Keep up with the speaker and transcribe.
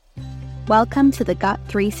Welcome to the Gut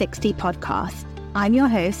 360 podcast. I'm your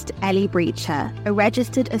host, Ellie Breacher, a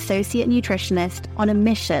registered associate nutritionist on a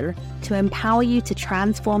mission to empower you to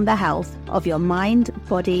transform the health of your mind,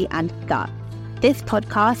 body, and gut. This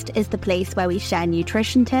podcast is the place where we share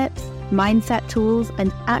nutrition tips, mindset tools,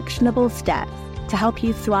 and actionable steps to help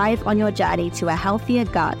you thrive on your journey to a healthier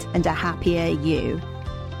gut and a happier you.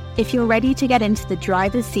 If you're ready to get into the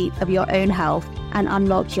driver's seat of your own health and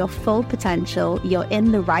unlock your full potential, you're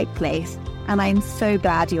in the right place, and I'm so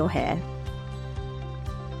glad you're here.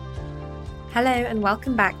 Hello and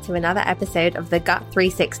welcome back to another episode of the Gut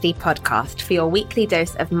 360 podcast for your weekly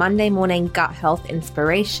dose of Monday morning gut health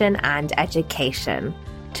inspiration and education.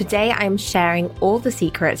 Today I'm sharing all the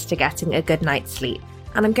secrets to getting a good night's sleep.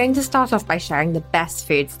 And I'm going to start off by sharing the best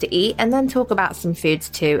foods to eat and then talk about some foods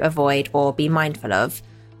to avoid or be mindful of.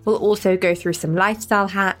 We'll also go through some lifestyle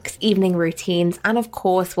hacks, evening routines, and of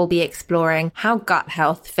course we'll be exploring how gut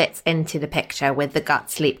health fits into the picture with the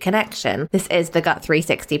gut-sleep connection. This is the Gut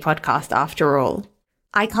 360 podcast after all.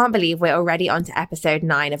 I can't believe we're already on to episode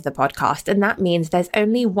 9 of the podcast, and that means there's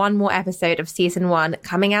only one more episode of season 1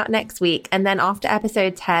 coming out next week, and then after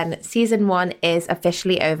episode 10, season 1 is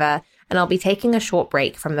officially over, and I'll be taking a short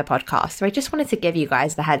break from the podcast. So I just wanted to give you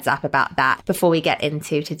guys the heads up about that before we get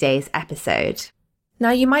into today's episode. Now,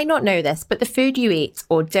 you might not know this, but the food you eat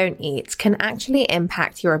or don't eat can actually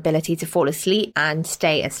impact your ability to fall asleep and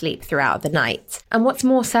stay asleep throughout the night. And what's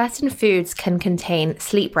more, certain foods can contain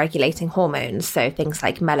sleep-regulating hormones, so things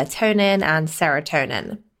like melatonin and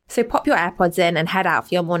serotonin. So pop your AirPods in and head out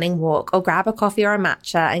for your morning walk, or grab a coffee or a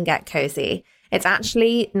matcha and get cozy. It's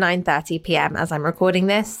actually 9:30 p.m. as I'm recording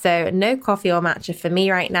this, so no coffee or matcha for me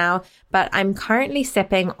right now, but I'm currently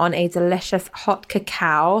sipping on a delicious hot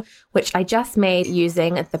cacao, which I just made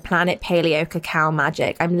using the Planet Paleo Cacao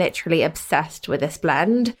Magic. I'm literally obsessed with this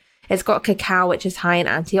blend. It's got cacao, which is high in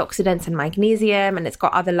antioxidants and magnesium, and it's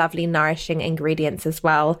got other lovely nourishing ingredients as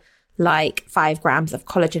well, like 5 grams of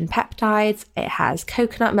collagen peptides. It has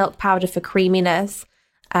coconut milk powder for creaminess.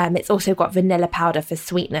 It's also got vanilla powder for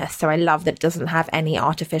sweetness, so I love that it doesn't have any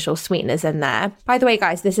artificial sweeteners in there. By the way,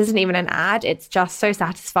 guys, this isn't even an ad. It's just so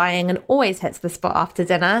satisfying and always hits the spot after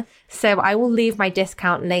dinner. So I will leave my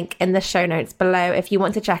discount link in the show notes below if you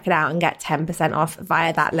want to check it out and get 10% off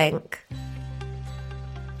via that link.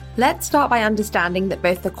 Let's start by understanding that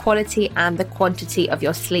both the quality and the quantity of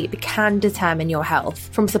your sleep can determine your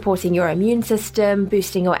health, from supporting your immune system,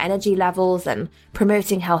 boosting your energy levels, and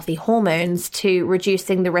promoting healthy hormones, to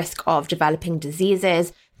reducing the risk of developing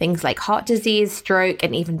diseases, things like heart disease, stroke,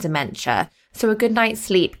 and even dementia. So a good night's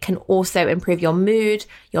sleep can also improve your mood,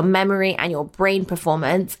 your memory, and your brain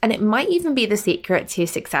performance, and it might even be the secret to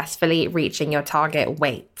successfully reaching your target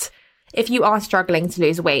weight. If you are struggling to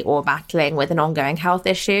lose weight or battling with an ongoing health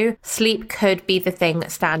issue, sleep could be the thing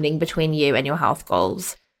standing between you and your health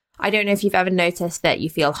goals. I don't know if you've ever noticed that you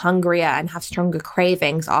feel hungrier and have stronger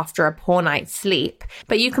cravings after a poor night's sleep,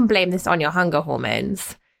 but you can blame this on your hunger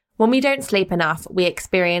hormones. When we don't sleep enough, we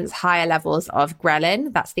experience higher levels of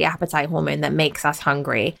ghrelin, that's the appetite hormone that makes us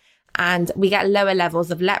hungry, and we get lower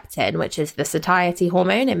levels of leptin, which is the satiety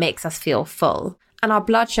hormone. It makes us feel full. And our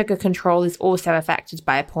blood sugar control is also affected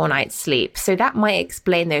by a poor night's sleep. So that might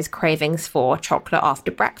explain those cravings for chocolate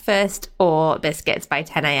after breakfast or biscuits by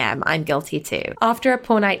 10 a.m. I'm guilty too. After a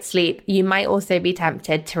poor night's sleep, you might also be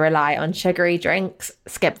tempted to rely on sugary drinks,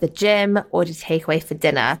 skip the gym, or to take away for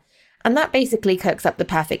dinner. And that basically cooks up the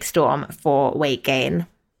perfect storm for weight gain.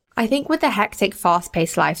 I think with the hectic,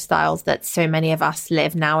 fast-paced lifestyles that so many of us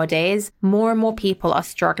live nowadays, more and more people are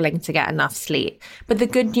struggling to get enough sleep. But the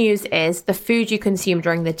good news is the food you consume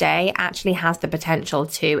during the day actually has the potential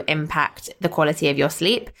to impact the quality of your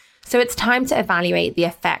sleep. So it's time to evaluate the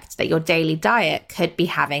effect that your daily diet could be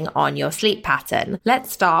having on your sleep pattern.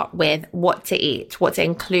 Let's start with what to eat, what to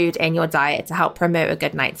include in your diet to help promote a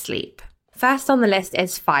good night's sleep. First on the list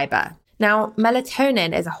is fiber. Now,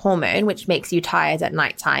 melatonin is a hormone which makes you tired at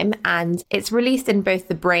nighttime, and it's released in both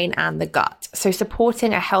the brain and the gut. So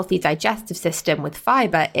supporting a healthy digestive system with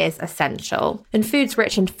fiber is essential. And foods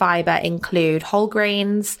rich in fiber include whole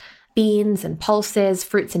grains, beans and pulses,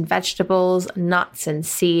 fruits and vegetables, nuts and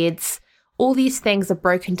seeds. All these things are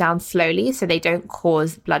broken down slowly so they don't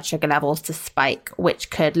cause blood sugar levels to spike,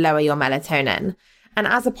 which could lower your melatonin. And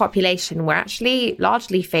as a population, we're actually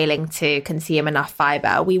largely failing to consume enough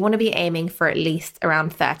fiber. We want to be aiming for at least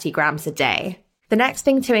around 30 grams a day. The next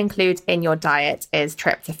thing to include in your diet is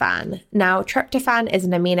tryptophan. Now, tryptophan is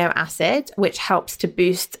an amino acid which helps to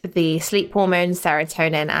boost the sleep hormones,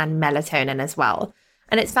 serotonin and melatonin as well.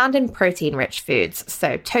 And it's found in protein-rich foods,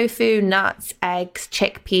 so tofu, nuts, eggs,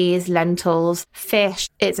 chickpeas, lentils, fish.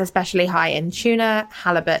 It's especially high in tuna,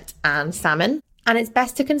 halibut, and salmon. And it's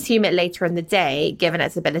best to consume it later in the day, given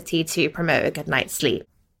its ability to promote a good night's sleep.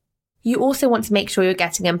 You also want to make sure you're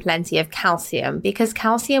getting in plenty of calcium, because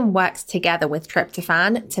calcium works together with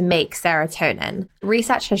tryptophan to make serotonin.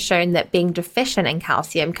 Research has shown that being deficient in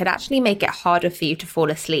calcium could actually make it harder for you to fall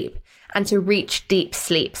asleep and to reach deep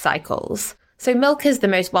sleep cycles. So milk is the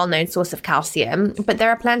most well-known source of calcium, but there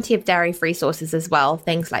are plenty of dairy-free sources as well,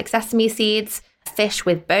 things like sesame seeds, fish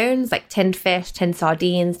with bones like tinned fish, tinned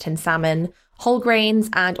sardines, tinned salmon, whole grains,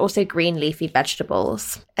 and also green leafy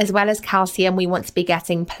vegetables. As well as calcium, we want to be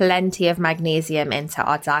getting plenty of magnesium into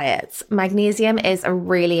our diets. Magnesium is a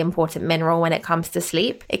really important mineral when it comes to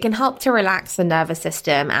sleep. It can help to relax the nervous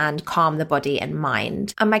system and calm the body and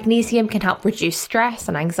mind. And magnesium can help reduce stress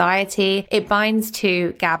and anxiety. It binds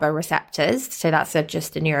to GABA receptors, so that's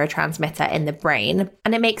just a neurotransmitter in the brain,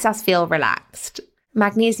 and it makes us feel relaxed.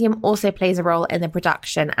 Magnesium also plays a role in the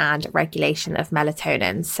production and regulation of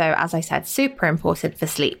melatonin. So as I said, super important for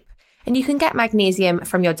sleep. And you can get magnesium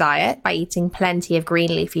from your diet by eating plenty of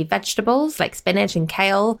green leafy vegetables like spinach and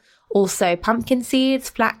kale, also pumpkin seeds,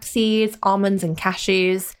 flax seeds, almonds and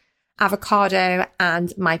cashews, avocado,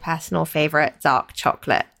 and my personal favorite, dark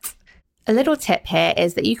chocolate. A little tip here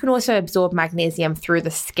is that you can also absorb magnesium through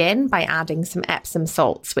the skin by adding some Epsom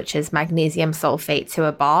salts, which is magnesium sulfate, to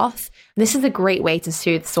a bath. This is a great way to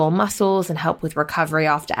soothe sore muscles and help with recovery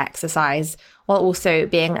after exercise, while also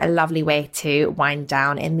being a lovely way to wind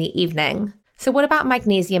down in the evening. So what about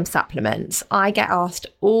magnesium supplements? I get asked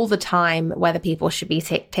all the time whether people should be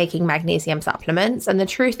taking magnesium supplements, and the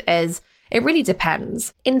truth is, it really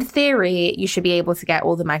depends. In theory, you should be able to get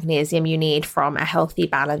all the magnesium you need from a healthy,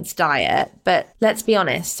 balanced diet. But let's be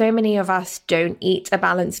honest, so many of us don't eat a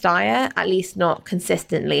balanced diet, at least not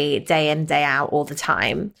consistently, day in, day out, all the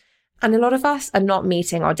time. And a lot of us are not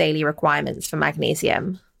meeting our daily requirements for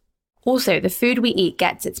magnesium. Also, the food we eat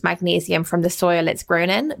gets its magnesium from the soil it's grown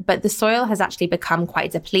in, but the soil has actually become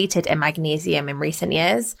quite depleted in magnesium in recent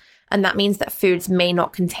years. And that means that foods may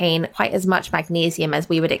not contain quite as much magnesium as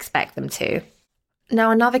we would expect them to.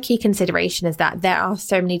 Now, another key consideration is that there are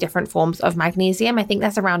so many different forms of magnesium. I think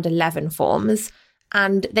there's around 11 forms,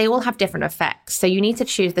 and they all have different effects. So you need to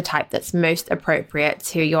choose the type that's most appropriate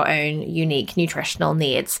to your own unique nutritional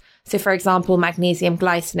needs. So for example, magnesium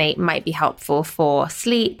glycinate might be helpful for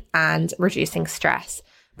sleep and reducing stress.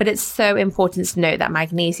 But it's so important to note that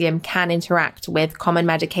magnesium can interact with common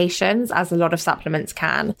medications, as a lot of supplements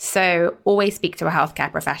can. So always speak to a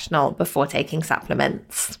healthcare professional before taking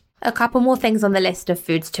supplements. A couple more things on the list of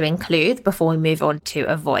foods to include before we move on to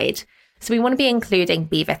avoid. So we want to be including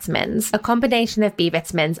B vitamins. A combination of B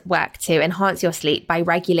vitamins work to enhance your sleep by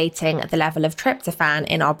regulating the level of tryptophan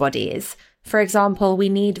in our bodies. For example, we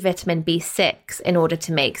need vitamin B6 in order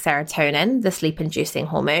to make serotonin, the sleep-inducing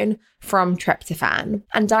hormone, from tryptophan.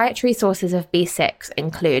 And dietary sources of B6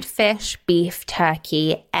 include fish, beef,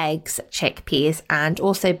 turkey, eggs, chickpeas, and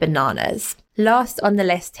also bananas. Last on the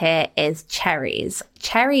list here is cherries.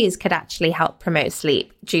 Cherries could actually help promote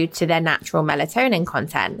sleep due to their natural melatonin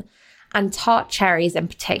content. And tart cherries in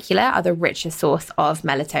particular are the richest source of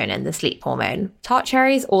melatonin, the sleep hormone. Tart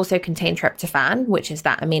cherries also contain tryptophan, which is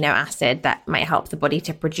that amino acid that might help the body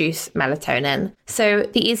to produce melatonin. So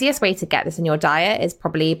the easiest way to get this in your diet is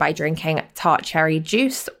probably by drinking tart cherry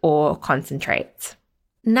juice or concentrate.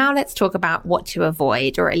 Now let's talk about what to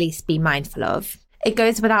avoid, or at least be mindful of. It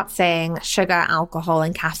goes without saying, sugar, alcohol,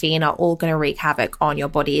 and caffeine are all going to wreak havoc on your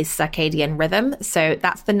body's circadian rhythm. So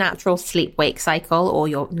that's the natural sleep-wake cycle, or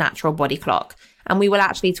your natural body clock. And we will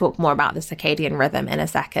actually talk more about the circadian rhythm in a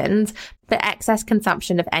second. But excess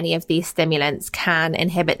consumption of any of these stimulants can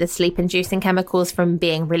inhibit the sleep-inducing chemicals from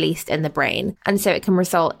being released in the brain. And so it can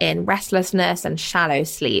result in restlessness and shallow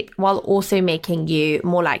sleep, while also making you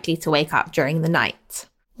more likely to wake up during the night.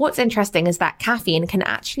 What's interesting is that caffeine can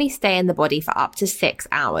actually stay in the body for up to 6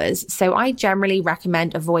 hours. So I generally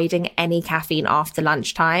recommend avoiding any caffeine after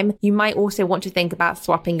lunchtime. You might also want to think about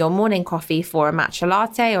swapping your morning coffee for a matcha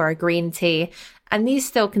latte or a green tea. And these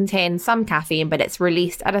still contain some caffeine, but it's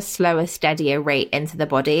released at a slower, steadier rate into the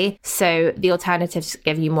body. So the alternatives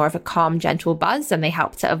give you more of a calm, gentle buzz, and they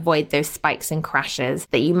help to avoid those spikes and crashes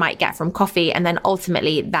that you might get from coffee. And then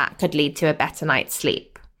ultimately that could lead to a better night's sleep.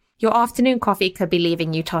 Your afternoon coffee could be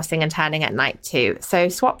leaving you tossing and turning at night too. So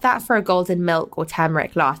swap that for a golden milk or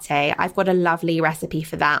turmeric latte. I've got a lovely recipe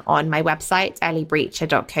for that on my website,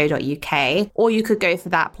 elliebreacher.co.uk. Or you could go for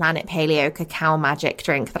that Planet Paleo cacao magic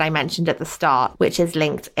drink that I mentioned at the start, which is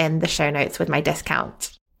linked in the show notes with my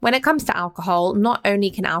discount. When it comes to alcohol, not only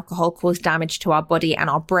can alcohol cause damage to our body and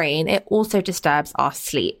our brain, it also disturbs our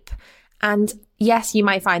sleep. And yes, you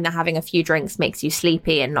might find that having a few drinks makes you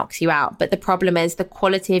sleepy and knocks you out, but the problem is the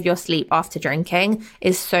quality of your sleep after drinking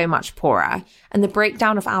is so much poorer. And the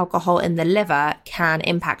breakdown of alcohol in the liver can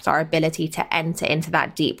impact our ability to enter into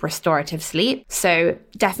that deep restorative sleep. So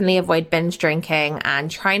definitely avoid binge drinking and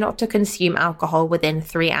try not to consume alcohol within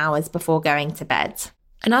 3 hours before going to bed.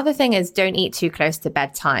 Another thing is don't eat too close to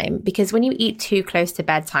bedtime, because when you eat too close to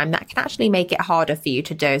bedtime, that can actually make it harder for you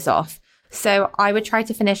to doze off. So I would try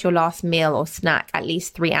to finish your last meal or snack at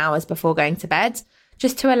least 3 hours before going to bed,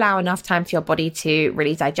 just to allow enough time for your body to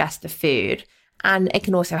really digest the food. And it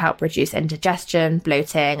can also help reduce indigestion,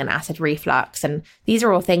 bloating, and acid reflux. And these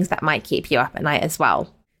are all things that might keep you up at night as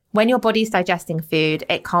well. When your body's digesting food,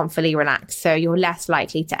 it can't fully relax, so you're less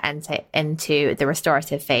likely to enter into the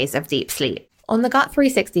restorative phase of deep sleep. On the Gut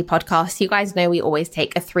 360 podcast, you guys know we always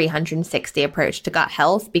take a 360 approach to gut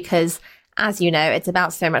health because, as you know, it's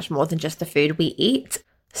about so much more than just the food we eat.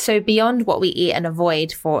 So beyond what we eat and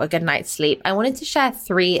avoid for a good night's sleep, I wanted to share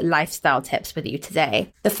 3 lifestyle tips with you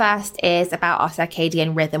today. The first is about our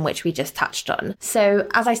circadian rhythm, which we just touched on. So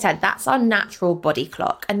as I said, that's our natural body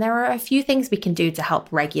clock, and there are a few things we can do to help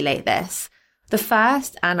regulate this. The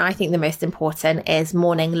first, and I think the most important, is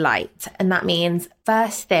morning light. And that means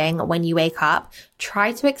first thing when you wake up,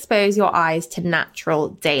 try to expose your eyes to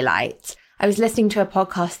natural daylight. I was listening to a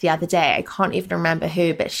podcast the other day. I can't even remember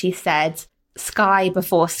who, but she said, sky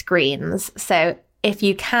before screens. So if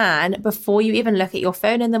you can, before you even look at your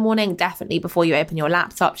phone in the morning, definitely before you open your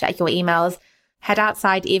laptop, check your emails, head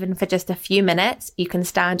outside even for just a few minutes. You can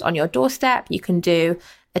stand on your doorstep. You can do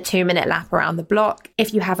a 2-minute lap around the block.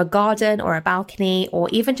 If you have a garden or a balcony or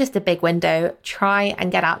even just a big window, try and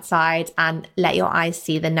get outside and let your eyes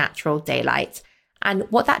see the natural daylight. And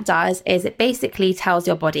what that does is it basically tells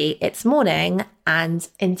your body it's morning. And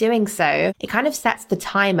in doing so, it kind of sets the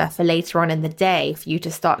timer for later on in the day for you to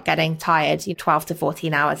start getting tired 12 to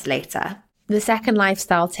 14 hours later. The second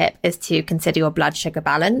lifestyle tip is to consider your blood sugar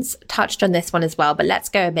balance. Touched on this one as well, but let's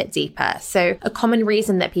go a bit deeper. So a common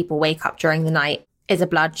reason that people wake up during the night is a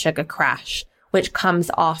blood sugar crash, which comes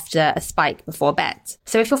after a spike before bed.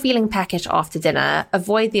 So if you're feeling peckish after dinner,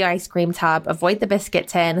 avoid the ice cream tub, avoid the biscuit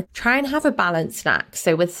tin, try and have a balanced snack.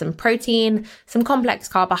 So with some protein, some complex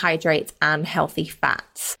carbohydrates and healthy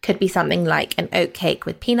fats. Could be something like an oat cake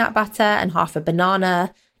with peanut butter and half a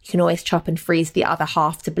banana. You can always chop and freeze the other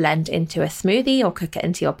half to blend into a smoothie or cook it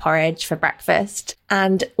into your porridge for breakfast.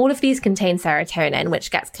 And all of these contain serotonin, which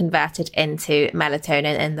gets converted into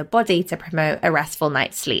melatonin in the body to promote a restful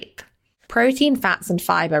night's sleep. Protein, fats, and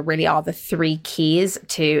fiber really are the 3 keys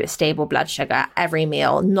to stable blood sugar at every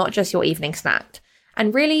meal, not just your evening snack.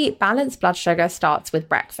 And really, balanced blood sugar starts with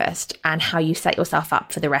breakfast and how you set yourself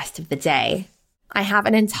up for the rest of the day. I have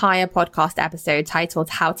an entire podcast episode titled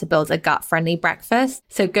How to Build a Gut-Friendly Breakfast.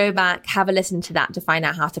 So go back, have a listen to that to find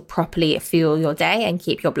out how to properly fuel your day and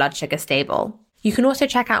keep your blood sugar stable. You can also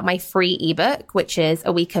check out my free ebook, which is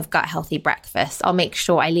A Week of Gut Healthy Breakfast. I'll make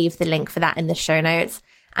sure I leave the link for that in the show notes.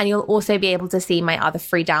 And you'll also be able to see my other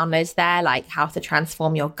free downloads there, like how to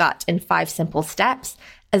transform your gut in 5 simple steps,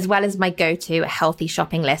 as well as my go-to healthy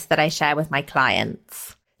shopping list that I share with my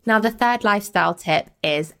clients. Now, the third lifestyle tip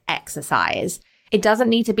is exercise. It doesn't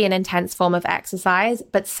need to be an intense form of exercise,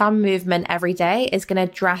 but some movement every day is going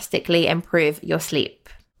to drastically improve your sleep.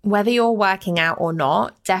 Whether you're working out or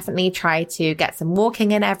not, definitely try to get some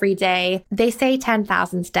walking in every day. They say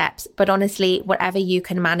 10,000 steps, but honestly, whatever you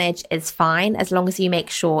can manage is fine as long as you make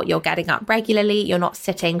sure you're getting up regularly, you're not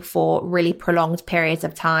sitting for really prolonged periods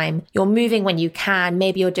of time, you're moving when you can.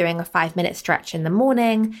 Maybe you're doing a 5-minute stretch in the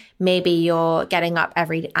morning, maybe you're getting up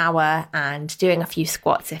every hour and doing a few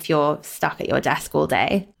squats if you're stuck at your desk all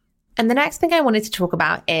day. And the next thing I wanted to talk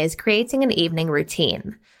about is creating an evening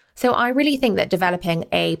routine. So I really think that developing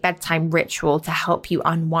a bedtime ritual to help you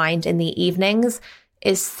unwind in the evenings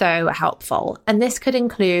is so helpful. And this could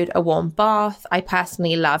include a warm bath. I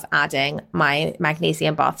personally love adding my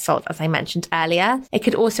magnesium bath salt, as I mentioned earlier. It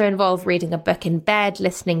could also involve reading a book in bed,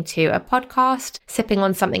 listening to a podcast, sipping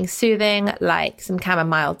on something soothing like some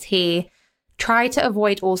chamomile tea. Try to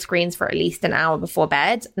avoid all screens for at least an hour before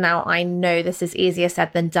bed. Now, I know this is easier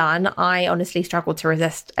said than done. I honestly struggle to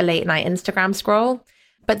resist a late night Instagram scroll.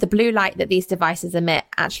 But the blue light that these devices emit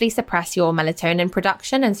actually suppress your melatonin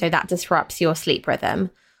production, and so that disrupts your sleep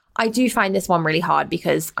rhythm. I do find this one really hard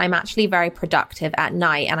because I'm actually very productive at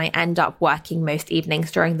night and I end up working most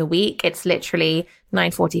evenings during the week. It's literally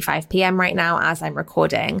 9:45 p.m. right now as I'm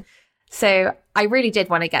recording. So I really did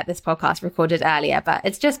want to get this podcast recorded earlier, but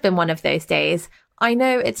it's just been one of those days. I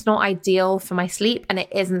know it's not ideal for my sleep and it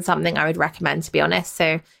isn't something I would recommend, to be honest.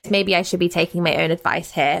 So maybe I should be taking my own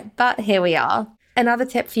advice here, but here we are. Another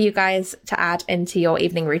tip for you guys to add into your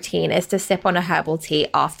evening routine is to sip on a herbal tea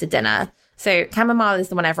after dinner. So chamomile is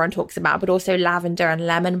the one everyone talks about, but also lavender and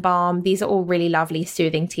lemon balm. These are all really lovely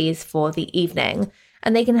soothing teas for the evening,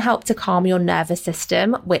 and they can help to calm your nervous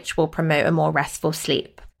system, which will promote a more restful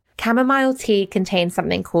sleep. Chamomile tea contains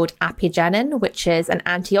something called apigenin, which is an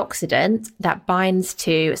antioxidant that binds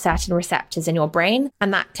to certain receptors in your brain,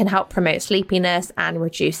 and that can help promote sleepiness and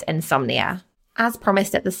reduce insomnia. As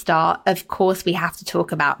promised at the start, of course, we have to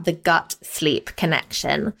talk about the gut-sleep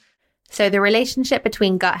connection. So the relationship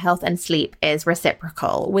between gut health and sleep is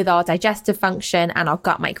reciprocal, with our digestive function and our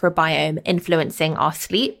gut microbiome influencing our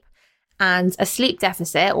sleep, and a sleep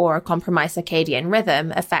deficit or a compromised circadian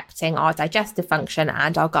rhythm affecting our digestive function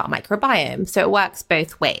and our gut microbiome. So it works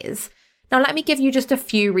both ways. Now, let me give you just a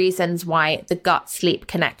few reasons why the gut-sleep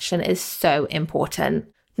connection is so important.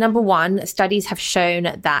 Number one, studies have shown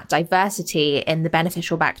that diversity in the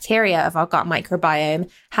beneficial bacteria of our gut microbiome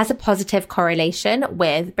has a positive correlation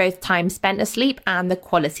with both time spent asleep and the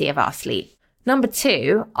quality of our sleep. Number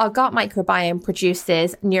two, our gut microbiome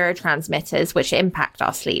produces neurotransmitters which impact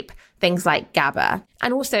our sleep, things like GABA.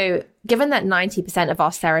 And also, given that 90% of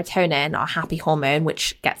our serotonin, our happy hormone,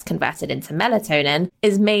 which gets converted into melatonin,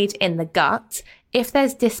 is made in the gut, if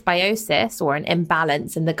there's dysbiosis or an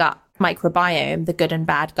imbalance in the gut microbiome, the good and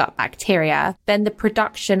bad gut bacteria, then the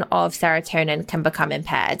production of serotonin can become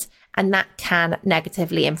impaired, and that can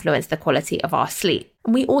negatively influence the quality of our sleep.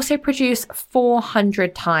 And we also produce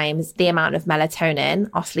 400 times the amount of melatonin,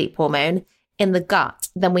 our sleep hormone, in the gut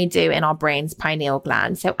than we do in our brain's pineal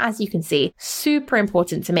gland. So as you can see, super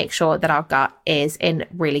important to make sure that our gut is in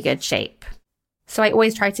really good shape. So I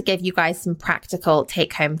always try to give you guys some practical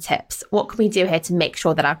take-home tips. What can we do here to make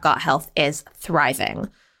sure that our gut health is thriving?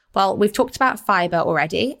 Well, we've talked about fiber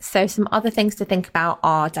already. So some other things to think about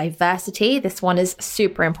are diversity. This one is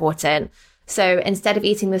super important. So instead of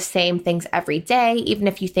eating the same things every day, even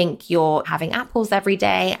if you think you're having apples every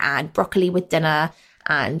day and broccoli with dinner,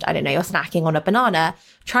 and I don't know, you're snacking on a banana,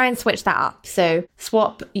 try and switch that up. So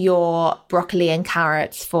swap your broccoli and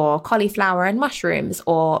carrots for cauliflower and mushrooms,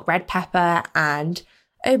 or red pepper and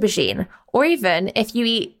aubergine. Or even if you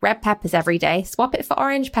eat red peppers every day, swap it for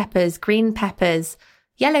orange peppers, green peppers,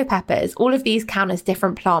 yellow peppers. All of these count as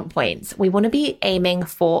different plant points. We want to be aiming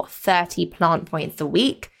for 30 plant points a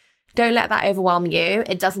week. Don't let that overwhelm you.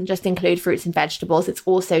 It doesn't just include fruits and vegetables. It's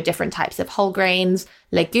also different types of whole grains,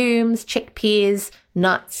 legumes, chickpeas,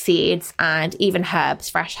 nuts, seeds, and even herbs,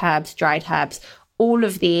 fresh herbs, dried herbs. All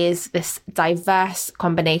of these, this diverse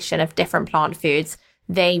combination of different plant foods,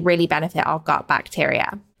 they really benefit our gut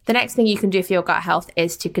bacteria. The next thing you can do for your gut health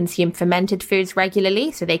is to consume fermented foods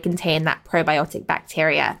regularly, so they contain that probiotic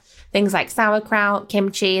bacteria. Things like sauerkraut,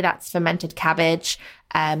 kimchi, that's fermented cabbage,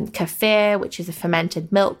 kefir, which is a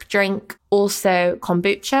fermented milk drink, also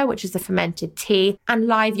kombucha, which is a fermented tea, and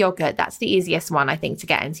live yogurt. That's the easiest one, I think, to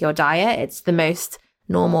get into your diet. It's the most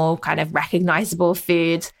normal, kind of recognizable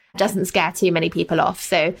food. Doesn't scare too many people off.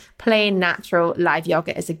 So plain, natural live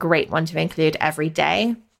yogurt is a great one to include every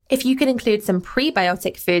day. If you can include some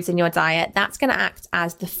prebiotic foods in your diet, that's going to act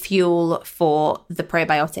as the fuel for the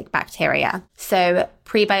probiotic bacteria. So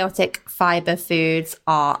prebiotic fiber foods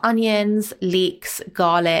are onions, leeks,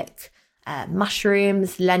 garlic,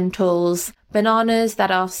 mushrooms, lentils, bananas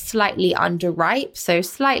that are slightly underripe, so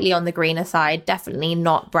slightly on the greener side, definitely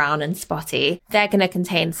not brown and spotty. They're going to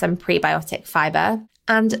contain some prebiotic fiber.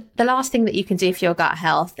 And the last thing that you can do for your gut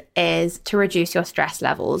health is to reduce your stress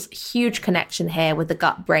levels. Huge connection here with the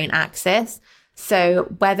gut-brain axis.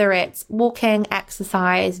 So whether it's walking,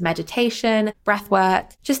 exercise, meditation, breath work,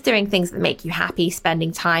 just doing things that make you happy,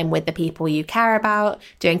 spending time with the people you care about,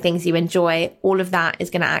 doing things you enjoy, all of that is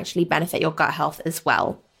going to actually benefit your gut health as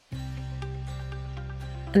well.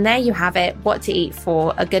 And there you have it, what to eat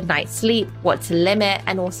for a good night's sleep, what to limit,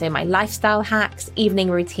 and also my lifestyle hacks, evening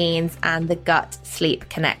routines, and the gut-sleep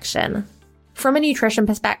connection. From a nutrition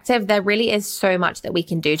perspective, there really is so much that we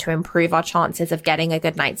can do to improve our chances of getting a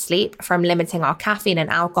good night's sleep, from limiting our caffeine and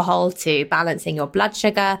alcohol to balancing your blood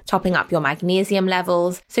sugar, topping up your magnesium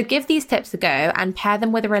levels. So give these tips a go and pair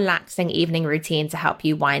them with a relaxing evening routine to help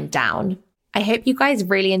you wind down. I hope you guys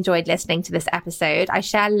really enjoyed listening to this episode. I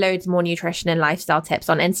share loads more nutrition and lifestyle tips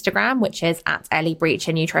on Instagram, which is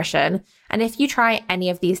 @EllieBreacherNutrition. And if you try any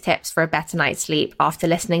of these tips for a better night's sleep after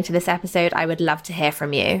listening to this episode, I would love to hear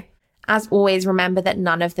from you. As always, remember that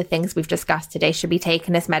none of the things we've discussed today should be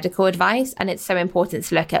taken as medical advice, and it's so important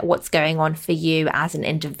to look at what's going on for you as an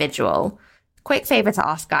individual. Quick favor to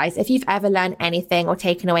ask, guys, if you've ever learned anything or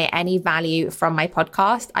taken away any value from my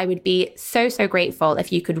podcast, I would be so grateful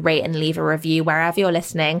if you could rate and leave a review wherever you're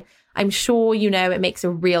listening. I'm sure you know it makes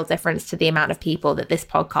a real difference to the amount of people that this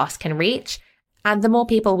podcast can reach. And the more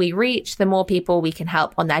people we reach, the more people we can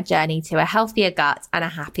help on their journey to a healthier gut and a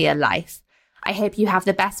happier life. I hope you have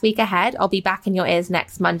the best week ahead. I'll be back in your ears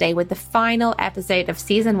next Monday with the final episode of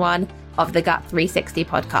season 1 of the Gut 360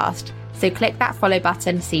 podcast. So click that follow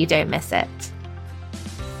button so you don't miss it.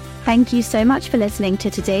 Thank you so much for listening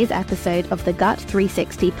to today's episode of the Gut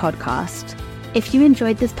 360 podcast. If you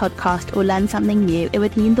enjoyed this podcast or learned something new, it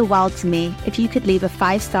would mean the world to me if you could leave a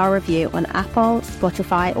 5-star review on Apple,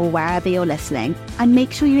 Spotify, or wherever you're listening. And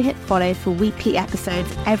make sure you hit follow for weekly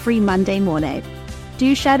episodes every Monday morning.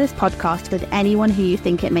 Do share this podcast with anyone who you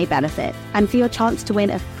think it may benefit. And for your chance to win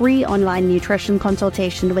a free online nutrition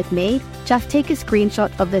consultation with me, just take a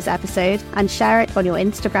screenshot of this episode and share it on your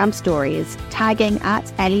Instagram stories, tagging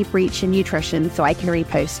 @EllieBreacher Nutrition so I can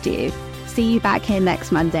repost you. See you back here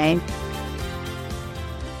next Monday.